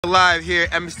Live here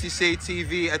at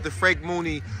MSTCA-TV at the Frank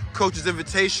Mooney Coaches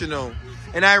Invitational.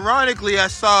 And ironically, I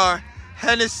saw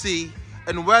Hennessy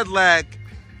and Wedlake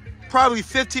probably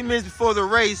 15 minutes before the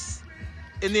race,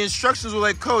 and the instructions were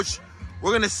like, Coach, we're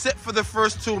going to sit for the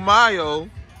first 2 miles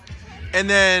and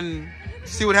then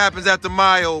see what happens at the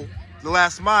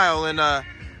last mile. And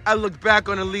I looked back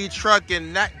on the lead truck,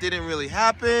 and that didn't really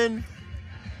happen.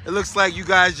 It looks like you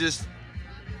guys just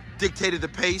dictated the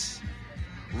pace,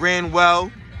 ran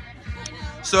well.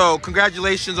 So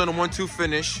congratulations on the 1-2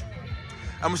 finish.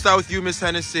 I'm gonna start with you, Miss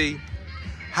Hennessy.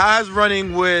 How has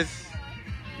running with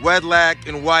Wedlake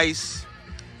and Weiss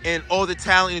and all the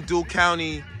talent in Dual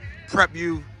County prep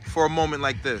you for a moment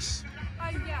like this?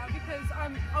 Yeah, because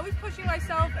I'm always pushing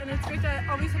myself, and it's great to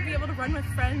always be able to run with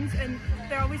friends, and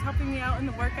they're always helping me out in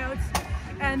the workouts.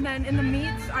 And then in the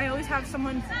meets, I always have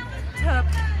someone to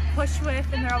push with,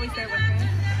 and they're always there with me.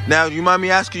 Now, you mind me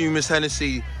asking you, Miss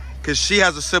Hennessy, because she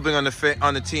has a sibling on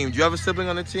the team. Do you have a sibling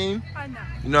on the team? No.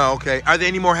 No, okay. Are there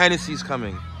any more Hennessys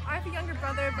coming? I have a younger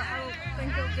brother, but I don't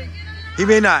think he'll be. He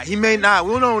may not. He may not.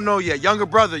 We don't know yet. Younger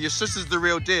brother, your sister's the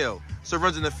real deal. So it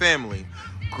runs in the family.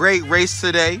 Great race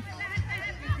today.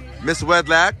 Miss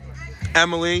Wedlake,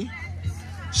 Emily.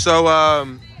 So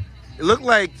it looked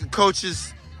like the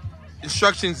coach's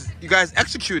instructions, you guys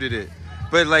executed it.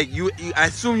 But like I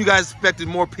assume you guys expected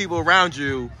more people around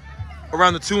you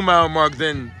around the 2-mile mark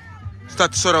than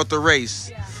start to sort out the race.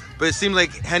 Yeah. But it seemed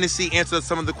like Hennessy answered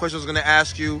some of the questions I was going to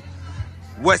ask you.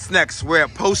 What's next? We're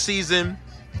at postseason,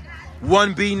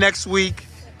 1B next week.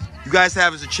 You guys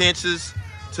have the chances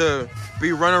to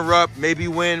be runner-up, maybe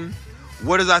win.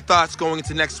 What is our thoughts going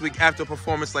into next week after a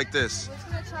performance like this? We're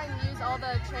just going to try and use all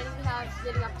the training we have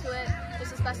leading up to it,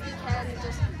 just as best we can, and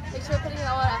just make sure we're putting in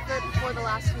all our effort before the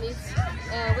last meets.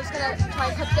 And we're just going to try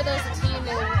and come together as a team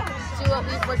and do what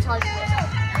we've worked hard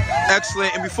for.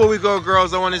 Excellent. And before we go,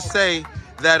 girls, I want to say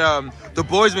that the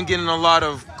boys been getting a lot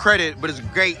of credit, but it's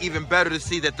great, even better to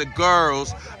see that the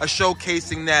girls are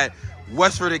showcasing that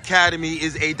Westford Academy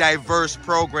is a diverse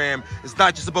program. It's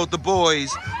not just about the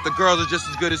boys. The girls are just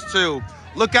as good as too.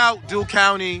 Look out, Dual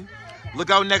County. Look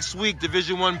out next week,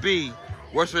 Division 1B.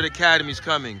 Westford Academy's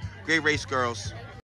coming. Great race, girls.